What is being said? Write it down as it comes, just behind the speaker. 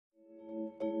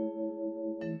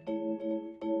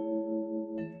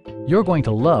You're going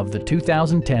to love the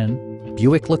 2010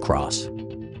 Buick Lacrosse.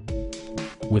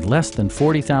 With less than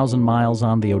 40,000 miles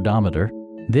on the odometer,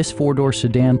 this four-door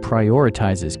sedan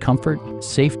prioritizes comfort,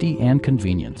 safety, and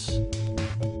convenience.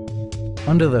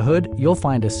 Under the hood, you'll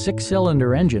find a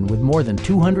six-cylinder engine with more than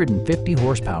 250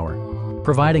 horsepower,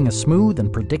 providing a smooth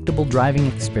and predictable driving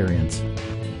experience.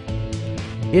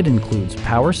 It includes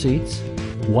power seats,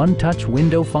 one-touch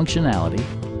window functionality,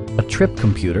 a trip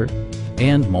computer,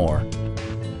 and more.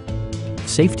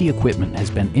 Safety equipment has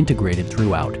been integrated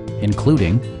throughout,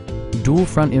 including dual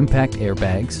front impact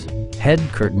airbags, head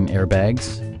curtain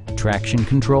airbags, traction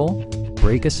control,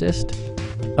 brake assist,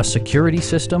 a security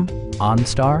system,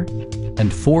 OnStar,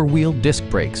 and four-wheel disc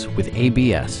brakes with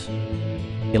ABS.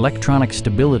 Electronic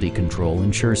stability control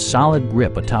ensures solid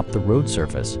grip atop the road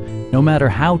surface, no matter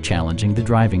how challenging the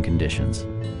driving conditions.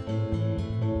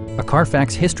 A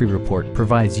Carfax history report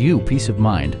provides you peace of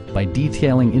mind by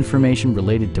detailing information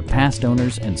related to past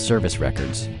owners and service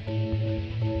records.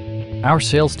 Our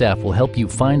sales staff will help you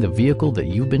find the vehicle that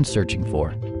you've been searching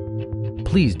for.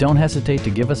 Please don't hesitate to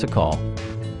give us a call.